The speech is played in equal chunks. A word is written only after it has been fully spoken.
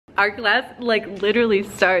Our class like literally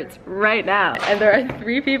starts right now and there are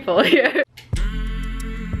 3 people here.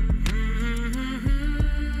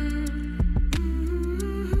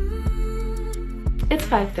 It's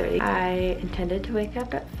 5:30. I intended to wake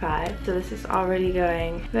up at 5, so this is already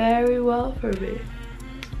going very well for me.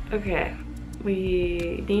 Okay,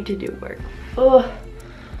 we need to do work. Oh,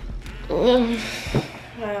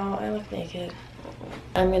 wow, I look naked.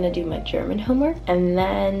 I'm gonna do my German homework and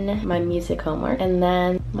then my music homework and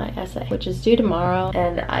then my essay, which is due tomorrow.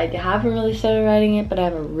 And I haven't really started writing it, but I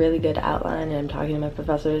have a really good outline and I'm talking to my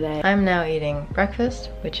professor today. I'm now eating breakfast,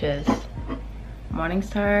 which is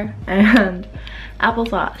Morningstar and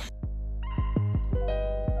applesauce.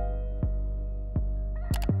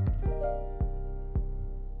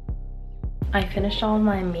 I finished all of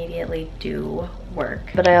my immediately due work,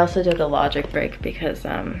 but I also took a logic break because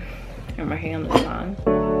I'm working on this song.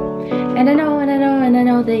 And I know, and I know, and I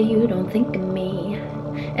know that you don't think of me.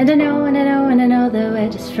 And I know, and I know, and I know that we're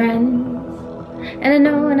just friends. And I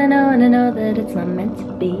know, and I know, and I know that it's not meant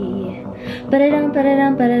to be. But I don't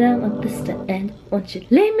want this to end. Won't you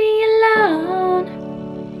leave me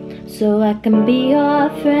alone so I can be your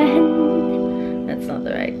friend? That's not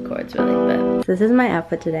the right chords really, but this is my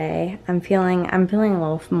outfit today. I'm feeling a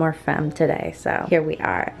little more femme today, so here we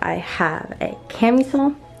are. I have a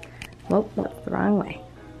camisole. Whoa, that's the wrong way.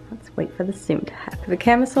 Let's wait for the zoom to happen. I have a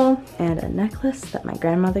camisole and a necklace that my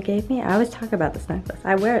grandmother gave me. I always talk about this necklace.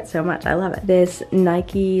 I wear it so much, I love it. This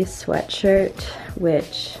Nike sweatshirt,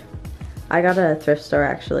 which I got at a thrift store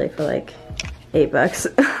actually for like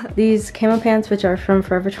 $8. These camo pants, which are from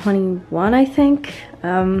Forever 21, I think.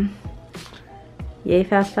 Yay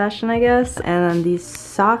fast fashion, I guess. And then these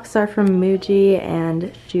socks are from Muji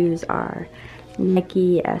and shoes are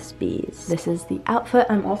Nike SBs. This is the outfit.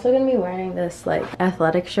 I'm also gonna be wearing this like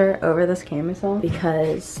athletic shirt over this camisole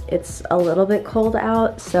because it's a little bit cold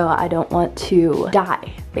out, so I don't want to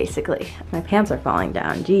die, basically. My pants are falling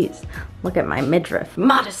down, jeez. Look at my midriff.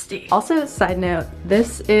 Modesty! Also, side note,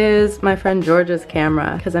 this is my friend Georgia's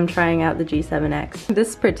camera because I'm trying out the G7X.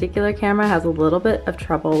 This particular camera has a little bit of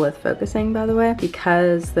trouble with focusing, by the way,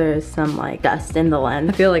 because there's some like dust in the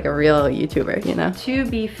lens. I feel like a real YouTuber, you know? To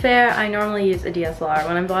be fair, I normally use a DSLR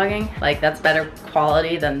when I'm vlogging. Like, that's better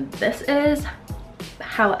quality than this is.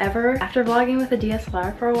 However, after vlogging with a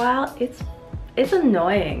DSLR for a while, it's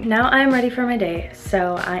annoying. Now I'm ready for my day,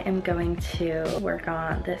 so I am going to work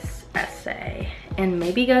on this essay and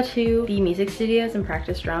maybe go to the music studios and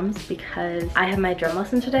practice drums because I have my drum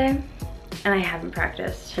lesson today and I haven't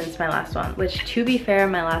practiced since my last one, which to be fair,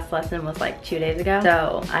 my last lesson was like 2 days ago.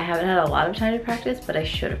 So I haven't had a lot of time to practice, but I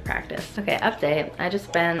should have practiced. Okay, update. I just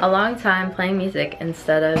spent a long time playing music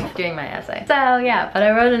instead of doing my essay. So yeah, but I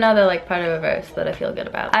wrote another like part of a verse that I feel good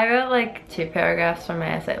about. I wrote like 2 paragraphs for my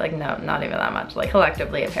essay. Like no, not even that much, like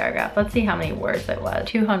collectively a paragraph. Let's see how many words it was.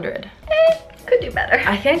 200. Could do better.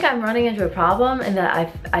 I think I'm running into a problem in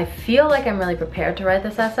that I feel like I'm really prepared to write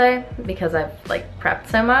this essay because I've like prepped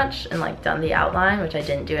so much and like done the outline, which I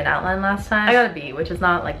didn't do an outline last time. I got a B, which is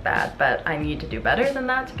not like bad, but I need to do better than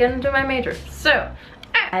that to get into my major. So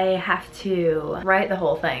I have to write the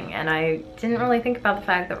whole thing, and I didn't really think about the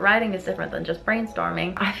fact that writing is different than just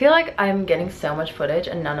brainstorming. I feel like I'm getting so much footage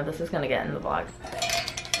and none of this is gonna get in the vlog.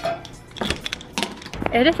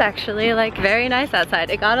 It is actually like very nice outside.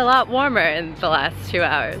 It got a lot warmer in the last 2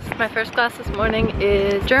 hours. My first class this morning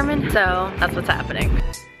is German, so that's what's happening.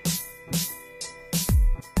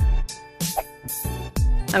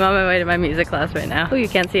 I'm on my way to my music class right now. Oh, you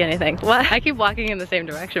can't see anything. What? I keep walking in the same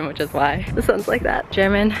direction, which is why the sun's like that.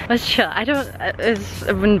 German, let's chill. It's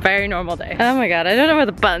a very normal day. Oh my God, I don't know where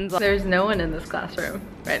the buttons are. There's no one in this classroom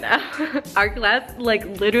right now. Our class like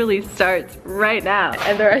literally starts right now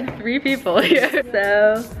and there are 3 people here.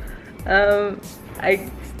 So, I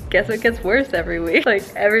guess it gets worse every week. Like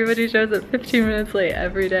everybody shows up 15 minutes late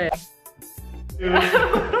every day.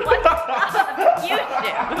 What's up,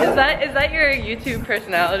 YouTube? Is that your YouTube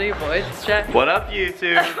personality voice, Jack? What up,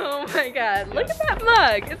 YouTube? Oh my God, look at that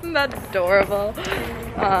mug. Isn't that adorable?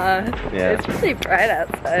 Yeah. It's really bright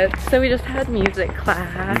outside. So we just had music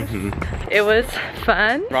class. It was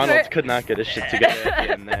fun. Ronald could not get his shit together at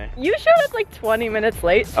the end there. You showed up like 20 minutes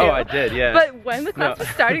late too. Oh, I did, yeah. But when the class was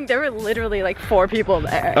starting, there were literally like 4 people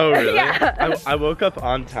there. Oh, really? Yeah. I woke up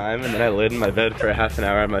on time and then I laid in my bed for a half an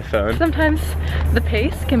hour on my phone. Sometimes the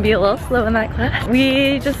pace can be a little slow in that class.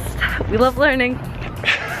 We love learning.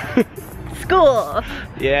 School.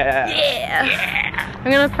 Yeah.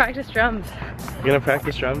 I'm gonna practice drums. You're gonna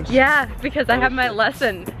practice drums? Yeah, because I have my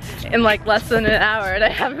lesson in like less than an hour and I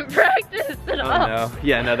haven't practiced at all. Oh no.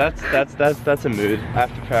 Yeah, no, that's a mood. I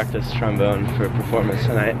have to practice trombone for a performance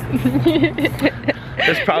tonight.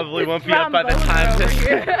 This probably won't be up by the time this.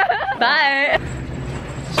 Bye.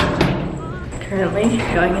 Currently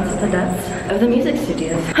going into the depths of the music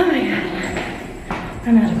studios. Oh my god.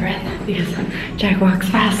 I'm out of breath because Jack walks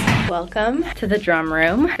fast. Welcome to the drum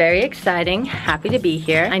room. Very exciting, happy to be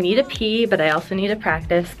here. I need a pee, but I also need to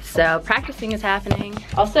practice. So practicing is happening.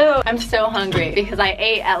 Also, I'm so hungry because I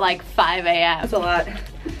ate at like 5 a.m. That's a lot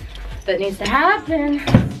that needs to happen.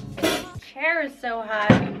 Chair is so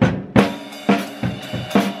hot.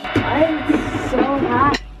 I'm so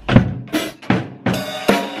hot.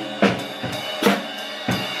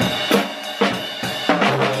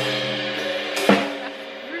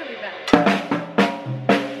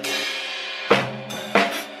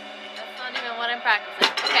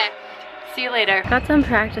 See you later. Got done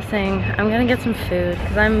practicing. I'm gonna get some food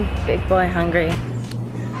because I'm big boy hungry.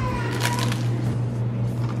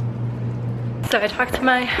 So I talked to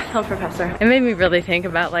my film professor. It made me really think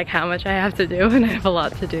about like how much I have to do and I have a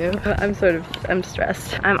lot to do. I'm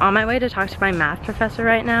stressed. I'm on my way to talk to my math professor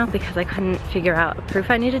right now because I couldn't figure out a proof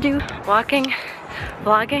I need to do. Walking,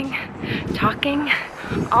 vlogging, talking,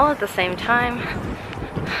 all at the same time.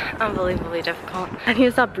 Unbelievably difficult. I need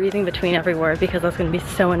to stop breathing between every word because that's gonna be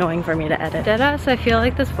so annoying for me to edit. Deadass, I feel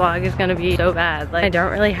like this vlog is gonna be so bad. Like I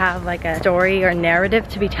don't really have like a story or narrative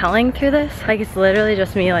to be telling through this. Like it's literally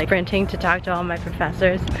just me like sprinting to talk to all my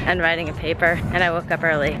professors and writing a paper, and I woke up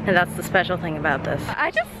early, and that's the special thing about this.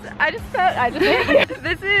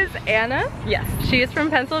 This is Anna. Yes. She is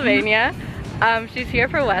from Pennsylvania. She's here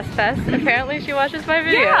for Westfest. Apparently she watches my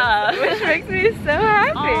videos, which makes me so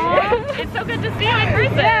happy. Aww, it's so good to see you in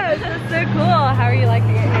person. Yes, it's so cool. How are you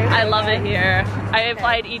liking it here? I love it here. I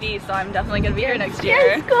applied ED, so I'm definitely gonna be here next year.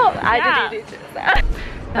 Yes, cool. I did ED too. That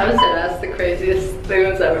was it. That's the craziest thing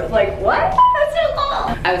that's ever. Like, what? That's so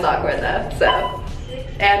cool. I was awkward though, so.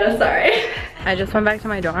 Anna, sorry. I just went back to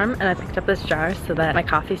my dorm and I picked up this jar so that my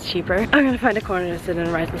coffee's cheaper. I'm gonna find a corner to sit and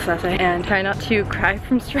write this essay and try not to cry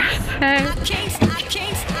from stress. Okay.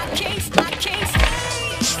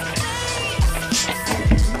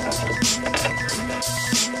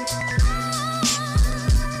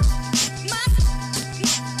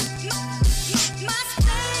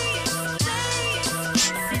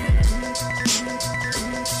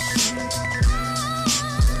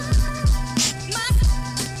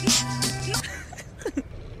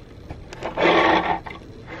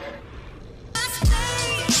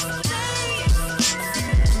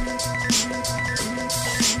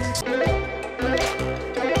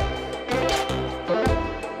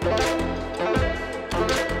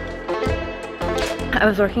 I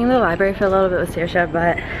was working in the library for a little bit with Saoirse,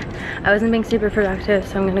 but I wasn't being super productive,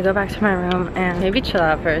 so I'm gonna go back to my room and maybe chill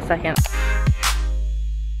out for a second.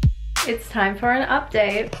 It's time for an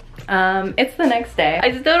update. It's the next day.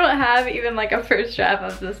 I still don't have even like a first draft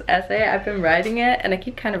of this essay. I've been writing it and I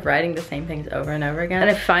keep kind of writing the same things over and over again. And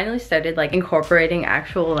I finally started like incorporating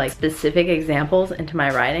actual like specific examples into my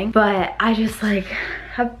writing. But I just like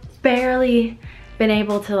have barely been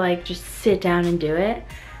able to like just sit down and do it.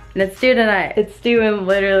 And it's due tonight. It's due in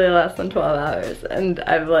literally less than 12 hours. And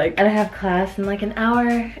I have class in like an hour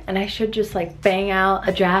and I should just like bang out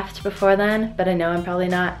a draft before then, but I know I'm probably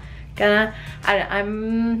not gonna.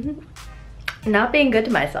 I'm not being good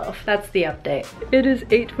to myself. That's the update. It is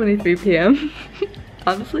 8:23 p.m.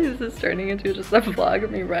 Honestly, this is turning into just a vlog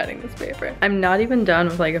of me writing this paper. I'm not even done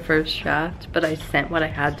with like a first draft, but I sent what I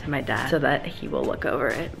had to my dad so that he will look over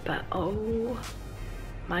it. But oh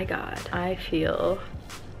my God, I feel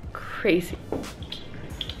crazy. Okay.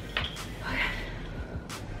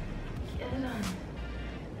 Get it on.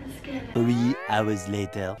 Let's get it. 3 hours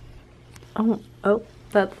later. Oh,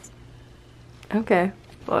 that's okay.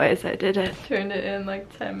 Boys, I did it. Turned it in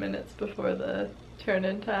like 10 minutes before the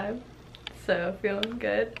turn-in time. So feeling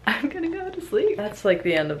good. I'm gonna go to sleep. That's like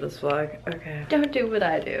the end of this vlog. Okay. Don't do what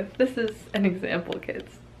I do. This is an example,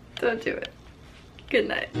 kids. Don't do it. Good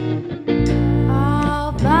night.